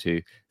just us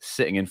two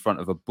sitting in front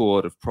of a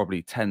board of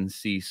probably 10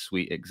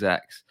 C-suite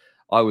execs.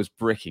 I was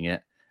bricking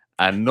it,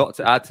 and not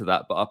to add to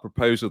that, but our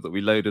proposal that we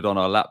loaded on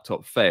our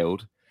laptop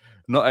failed.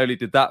 Not only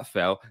did that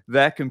fail,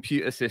 their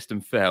computer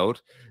system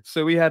failed.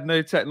 So we had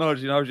no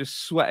technology, and I was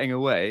just sweating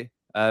away.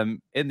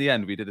 In the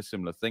end, we did a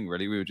similar thing,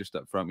 really. We were just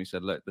up front. We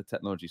said, look, the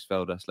technology's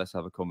failed us. Let's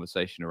have a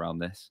conversation around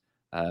this.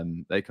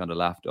 They kind of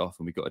laughed off,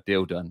 and we got a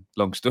deal done.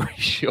 Long story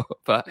short.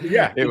 But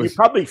yeah, you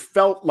probably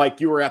felt like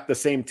you were at the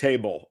same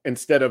table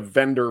instead of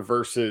vendor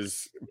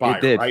versus buyer,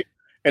 it did. Right?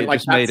 And it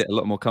just made it a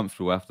lot more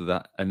comfortable after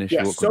that initial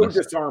awkwardness.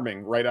 So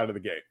disarming right out of the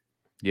gate.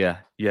 Yeah.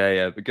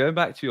 But going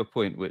back to your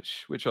point,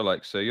 which I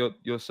like, so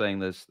you're saying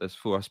there's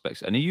 4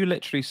 aspects, and are you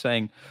literally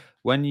saying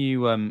when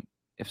you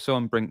if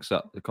someone brings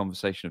up the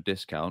conversation of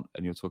discount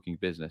and you're talking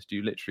business, do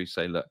you literally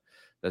say, look,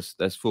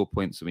 there's 4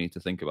 points that we need to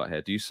think about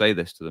here? Do you say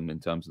this to them in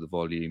terms of the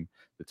volume,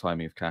 the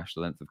timing of cash, the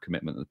length of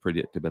commitment, and the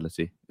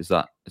predictability? Is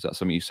that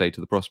something you say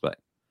to the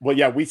prospect? Well,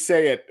 yeah, we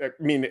say it. I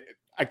mean,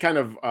 I kind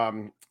of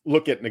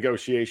look at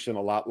negotiation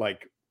a lot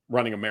like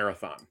running a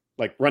marathon.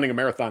 Like running a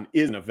marathon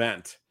is an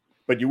event,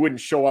 but you wouldn't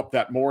show up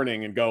that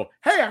morning and go,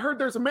 hey, I heard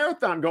there's a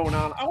marathon going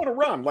on. I want to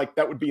run. Like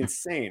that would be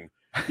insane.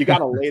 You got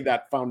to lay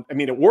that foundation. I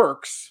mean, it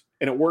works,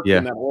 and it worked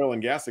in that oil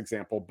and gas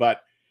example.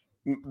 But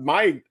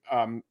my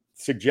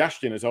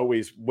suggestion is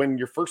always, when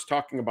you're first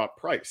talking about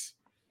price,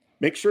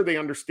 make sure they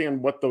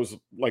understand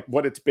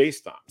what it's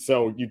based on.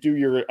 So you do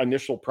your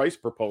initial price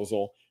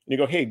proposal and you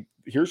go, hey,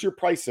 here's your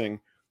pricing.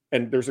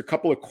 And there's a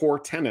couple of core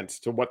tenets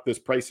to what this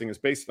pricing is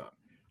based on.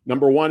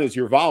 Number 1 is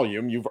your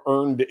volume. You've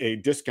earned a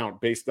discount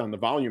based on the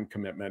volume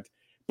commitment,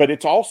 but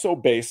it's also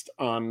based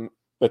on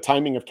the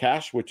timing of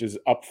cash, which is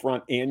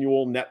upfront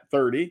annual net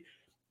 30.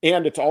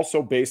 And it's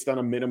also based on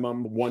a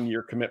minimum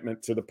 1-year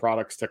commitment to the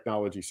products,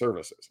 technology,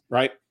 services,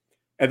 right?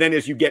 And then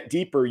as you get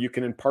deeper, you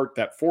can impart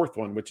that 4th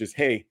one, which is,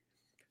 hey,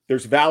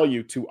 there's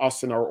value to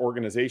us and our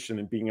organization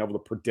in being able to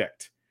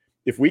predict.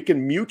 If we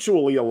can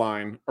mutually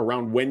align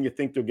around when you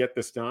think you'll get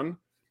this done,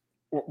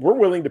 we're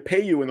willing to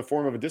pay you in the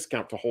form of a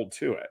discount to hold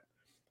to it,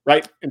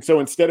 right? And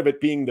so instead of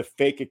it being the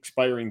fake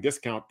expiring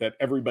discount that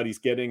everybody's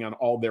getting on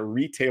all their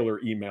retailer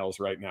emails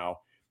right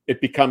now,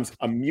 it becomes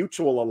a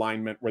mutual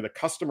alignment where the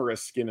customer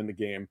has skin in the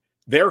game.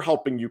 They're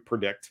helping you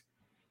predict.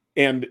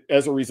 And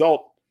as a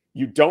result,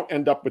 you don't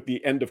end up with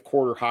the end of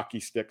quarter hockey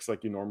sticks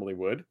like you normally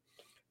would.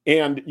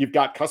 And you've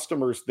got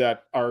customers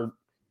that are,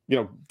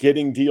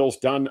 getting deals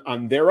done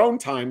on their own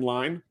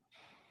timeline,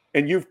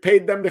 and you've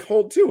paid them to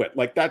hold to it.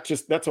 Like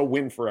that's a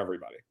win for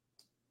everybody.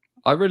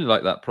 I really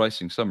like that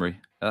pricing summary.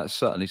 That's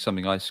certainly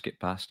something I skip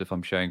past if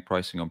I'm showing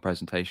pricing on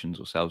presentations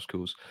or sales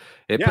calls.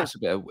 It Yeah.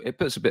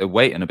 puts a bit of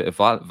weight and a bit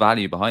of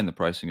value behind the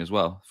pricing as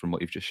well, from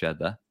what you've just shared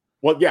there.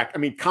 Well, yeah, I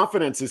mean,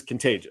 confidence is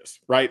contagious,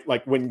 right?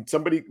 Like when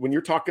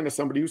you're talking to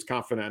somebody who's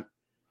confident,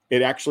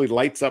 it actually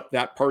lights up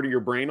that part of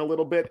your brain a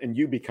little bit and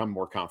you become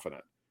more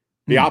confident.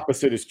 The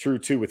opposite is true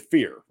too with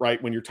fear,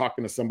 right? When you're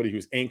talking to somebody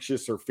who's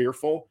anxious or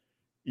fearful,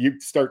 you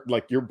start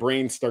like your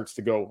brain starts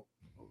to go,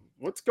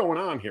 what's going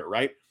on here,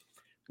 right?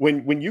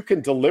 When you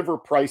can deliver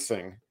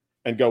pricing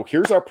and go,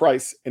 here's our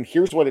price and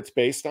here's what it's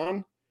based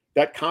on,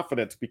 that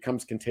confidence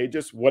becomes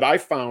contagious. What I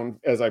found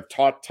as I've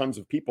taught tons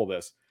of people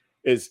this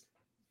is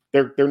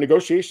their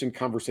negotiation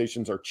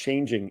conversations are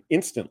changing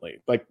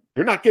instantly. Like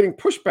they're not getting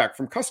pushback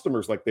from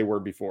customers like they were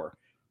before.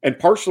 And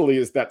partially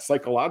is that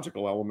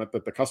psychological element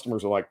that the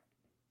customers are like,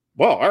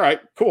 well, all right,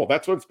 cool.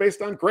 That's what it's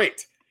based on.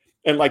 Great.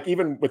 And like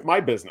even with my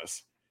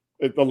business,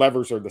 the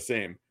levers are the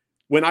same.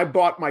 When I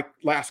bought my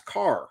last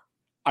car,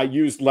 I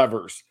used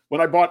levers.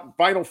 When I bought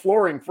vinyl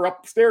flooring for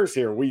upstairs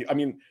here,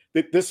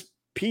 this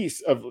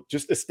piece of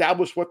just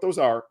establish what those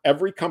are.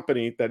 Every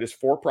company that is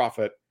for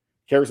profit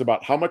cares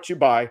about how much you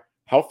buy,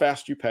 how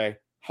fast you pay,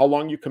 how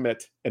long you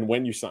commit, and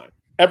when you sign.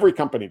 Every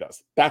company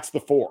does. That's the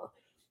four.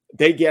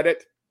 They get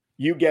it.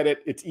 You get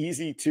it. It's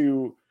easy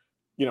to,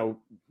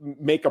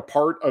 make a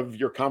part of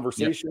your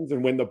conversations. Yep.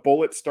 And when the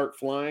bullets start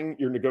flying,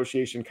 your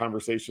negotiation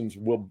conversations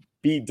will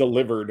be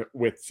delivered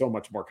with so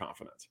much more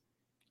confidence.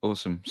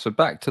 Awesome. So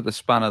back to the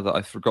spanner that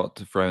I forgot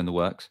to throw in the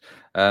works.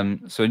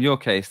 So in your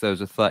case, there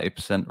was a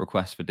 30%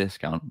 request for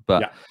discount.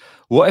 But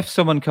what if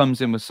someone comes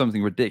in with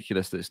something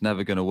ridiculous that's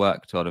never going to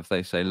work, Todd? If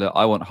they say, look,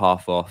 I want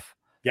half off.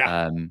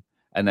 And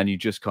then you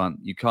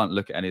can't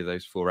look at any of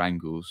those four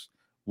angles.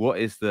 What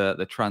is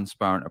the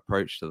transparent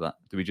approach to that?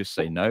 Do we just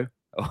say no?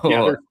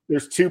 Yeah,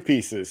 there's two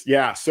pieces.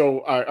 Yeah. So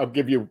I'll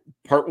give you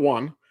part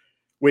one,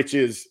 which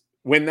is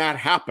when that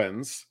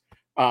happens.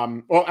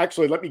 Well,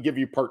 actually, let me give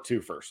you part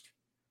two first.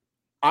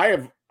 I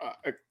have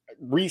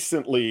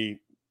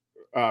recently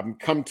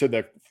come to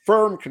the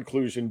firm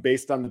conclusion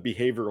based on the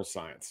behavioral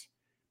science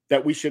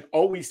that we should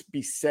always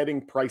be setting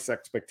price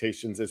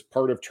expectations as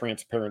part of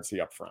transparency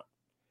upfront.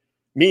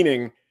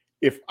 Meaning,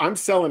 if I'm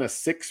selling a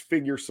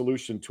 6-figure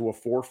solution to a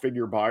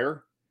 4-figure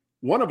buyer,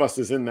 one of us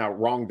is in that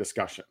wrong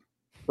discussion,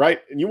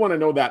 right? And you want to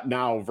know that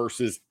now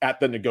versus at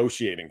the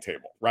negotiating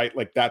table, right?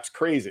 Like that's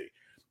crazy.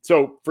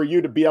 So for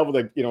you to be able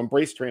to,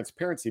 embrace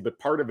transparency, but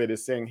part of it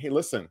is saying, hey,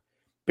 listen,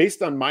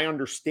 based on my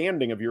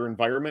understanding of your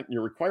environment and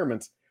your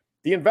requirements,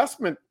 the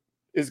investment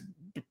is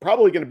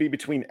probably going to be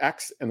between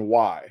X and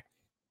Y.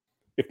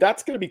 If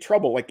that's going to be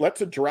trouble, like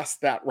let's address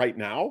that right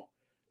now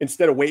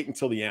instead of wait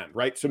until the end,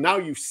 right? So now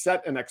you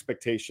set an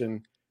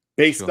expectation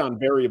based on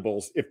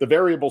variables. If the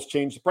variables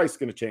change, the price is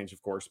going to change,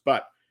 of course.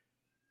 But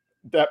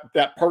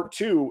that part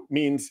two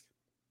means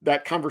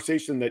that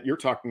conversation that you're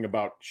talking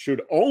about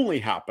should only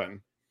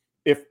happen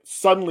if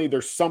suddenly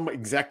there's some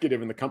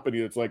executive in the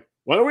company that's like,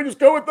 why don't we just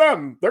go with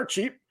them? They're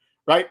cheap,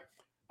 right?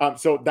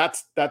 So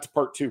that's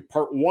part two.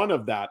 Part one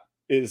of that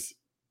is,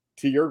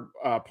 to your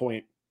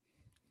point,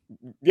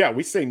 yeah,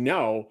 we say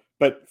no,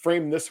 but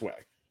frame this way,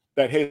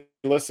 that, hey,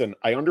 listen,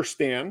 I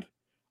understand.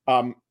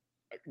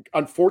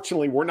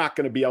 Unfortunately, we're not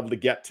going to be able to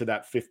get to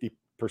that 50%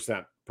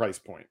 price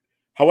point.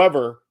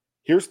 However,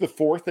 here's the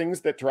 4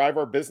 things that drive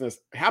our business.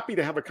 Happy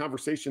to have a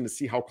conversation to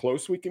see how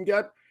close we can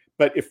get.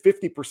 But if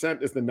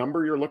 50% is the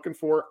number you're looking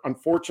for,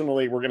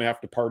 unfortunately, we're going to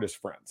have to part as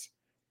friends.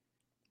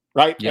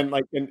 Right. Yep.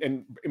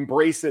 And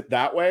embrace it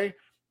that way.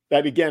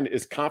 That again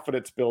is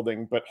confidence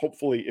building. But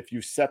hopefully, if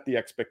you set the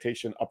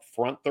expectation up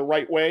front the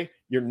right way,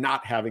 you're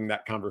not having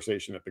that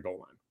conversation at the goal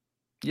line.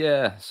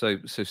 Yeah. So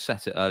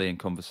set it early in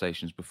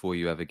conversations before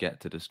you ever get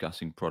to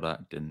discussing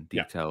product and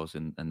details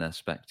and their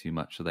spec too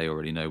much, so they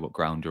already know what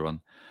ground you're on.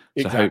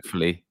 So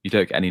hopefully you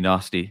don't get any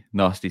nasty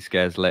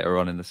scares later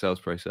on in the sales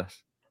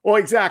process. Well,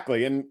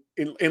 exactly. And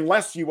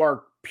unless you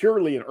are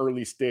purely an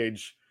early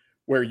stage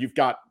where you've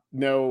got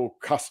no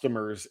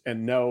customers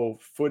and no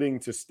footing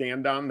to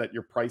stand on, that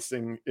your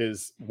pricing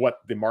is what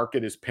the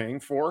market is paying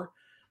for,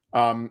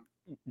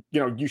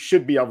 you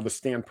should be able to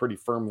stand pretty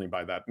firmly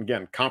by that. And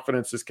again,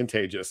 confidence is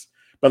contagious.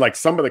 But like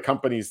some of the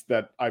companies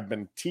that I've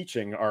been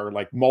teaching are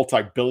like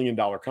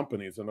multi-billion-dollar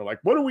companies. And they're like,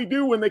 what do we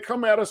do when they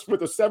come at us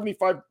with a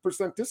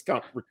 75%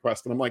 discount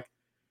request? And I'm like,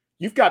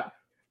 you've got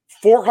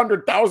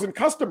 400,000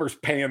 customers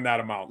paying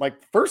that amount. Like,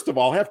 first of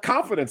all, have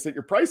confidence that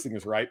your pricing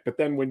is right. But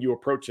then when you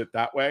approach it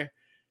that way,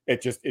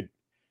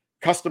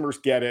 customers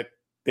get it.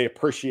 They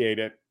appreciate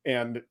it.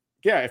 And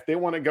yeah, if they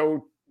want to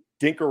go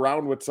dink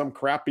around with some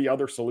crappy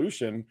other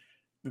solution,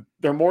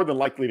 they're more than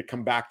likely to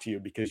come back to you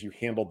because you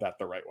handled that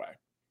the right way.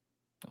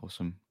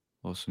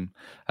 Awesome.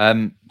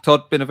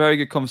 Todd, been a very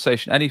good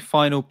conversation. Any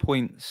final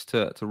points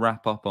to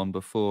wrap up on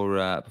before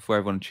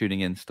everyone tuning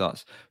in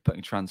starts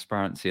putting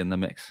transparency in the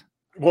mix?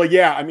 Well,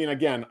 yeah. I mean,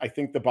 again, I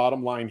think the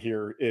bottom line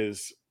here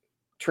is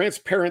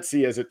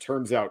transparency, as it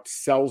turns out,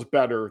 sells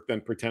better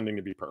than pretending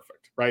to be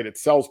perfect, right? It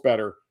sells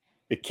better,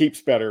 it keeps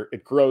better,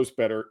 it grows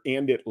better,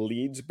 and it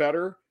leads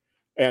better.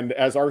 And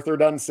as Arthur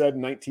Dunn said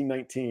in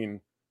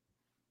 1919,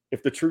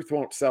 If the truth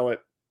won't sell it,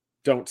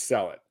 don't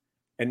sell it.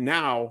 And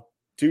now,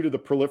 due to the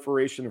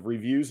proliferation of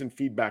reviews and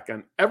feedback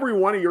on every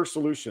one of your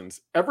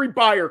solutions, every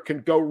buyer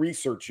can go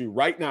research you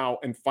right now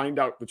and find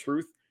out the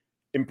truth.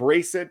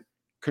 Embrace it,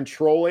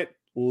 control it,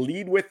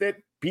 lead with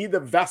it, be the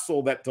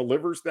vessel that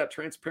delivers that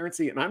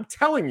transparency. And I'm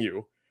telling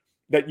you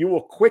that you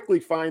will quickly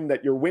find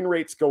that your win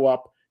rates go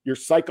up, your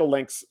cycle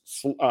lengths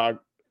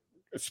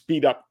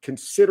speed up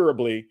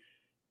considerably,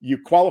 you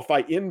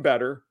qualify in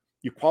better,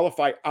 you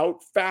qualify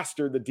out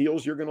faster the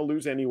deals you're going to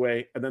lose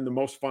anyway. And then the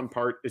most fun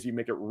part is you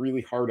make it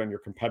really hard on your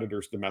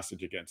competitors to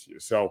message against you.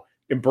 So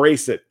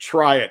embrace it,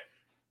 try it,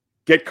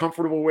 get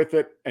comfortable with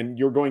it, and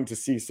you're going to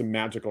see some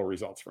magical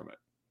results from it.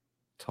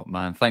 Top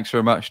man. Thanks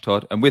very much,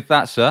 Todd. And with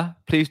that, sir,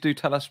 please do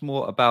tell us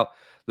more about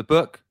the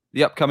book,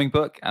 the upcoming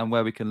book, and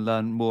where we can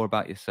learn more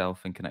about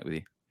yourself and connect with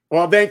you.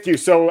 Well, thank you.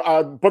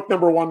 So book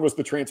number 1 was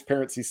The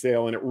Transparency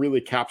Sale, and it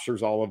really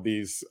captures all of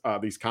these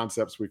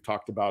concepts we've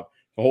talked about,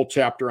 the whole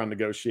chapter on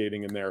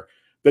negotiating in there.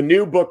 The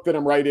new book that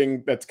I'm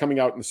writing that's coming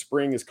out in the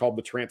spring is called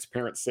The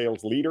Transparent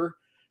Sales Leader,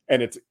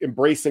 and it's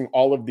embracing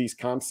all of these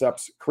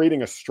concepts,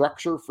 creating a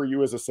structure for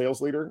you as a sales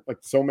leader. Like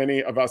so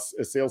many of us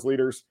as sales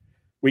leaders,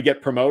 we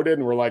get promoted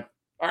and we're like,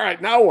 all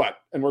right, now what?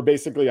 And we're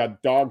basically a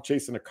dog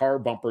chasing a car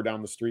bumper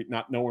down the street,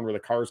 not knowing where the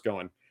car's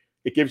going.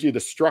 It gives you the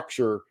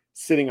structure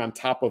sitting on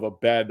top of a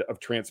bed of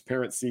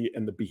transparency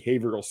and the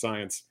behavioral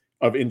science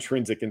of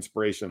intrinsic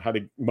inspiration, how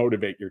to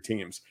motivate your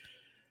teams.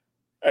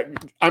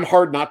 I'm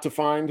hard not to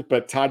find,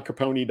 but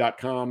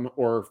toddcapone.com,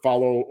 or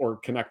follow or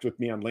connect with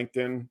me on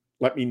LinkedIn.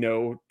 Let me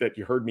know that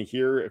you heard me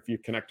here if you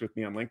connect with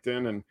me on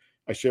LinkedIn, and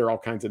I share all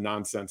kinds of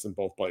nonsense in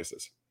both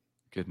places.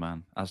 Good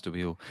man, as do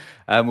we all.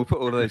 We'll put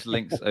all of those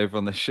links over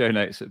on the show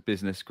notes at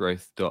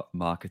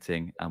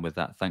businessgrowth.marketing. And with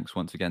that, thanks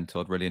once again,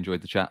 Todd. Really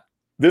enjoyed the chat.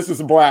 This was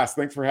a blast.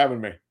 Thanks for having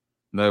me.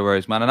 No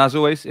worries, man. And as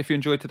always, if you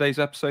enjoyed today's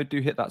episode,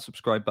 do hit that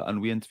subscribe button.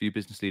 We interview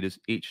business leaders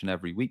each and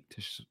every week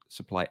to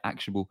supply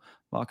actionable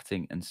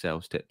marketing and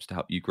sales tips to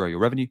help you grow your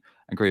revenue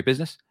and grow your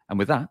business. And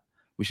with that,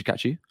 we should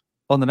catch you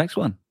on the next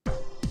one.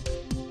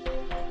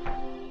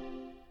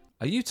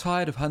 Are you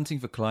tired of hunting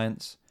for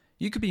clients?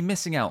 You could be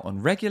missing out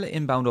on regular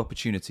inbound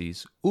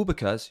opportunities, all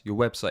because your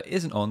website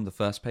isn't on the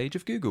first page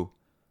of Google.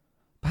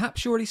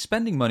 Perhaps you're already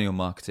spending money on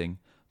marketing,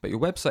 but your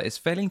website is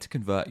failing to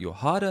convert your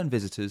hard-earned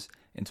visitors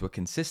into a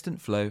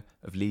consistent flow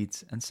of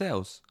leads and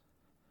sales.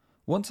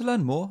 Want to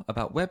learn more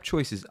about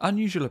WebChoice's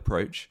unusual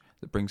approach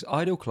that brings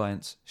ideal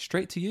clients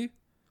straight to you?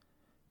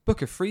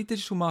 Book a free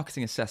digital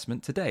marketing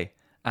assessment today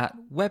at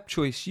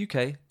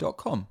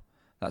webchoiceuk.com.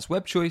 That's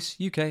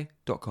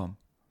webchoiceuk.com.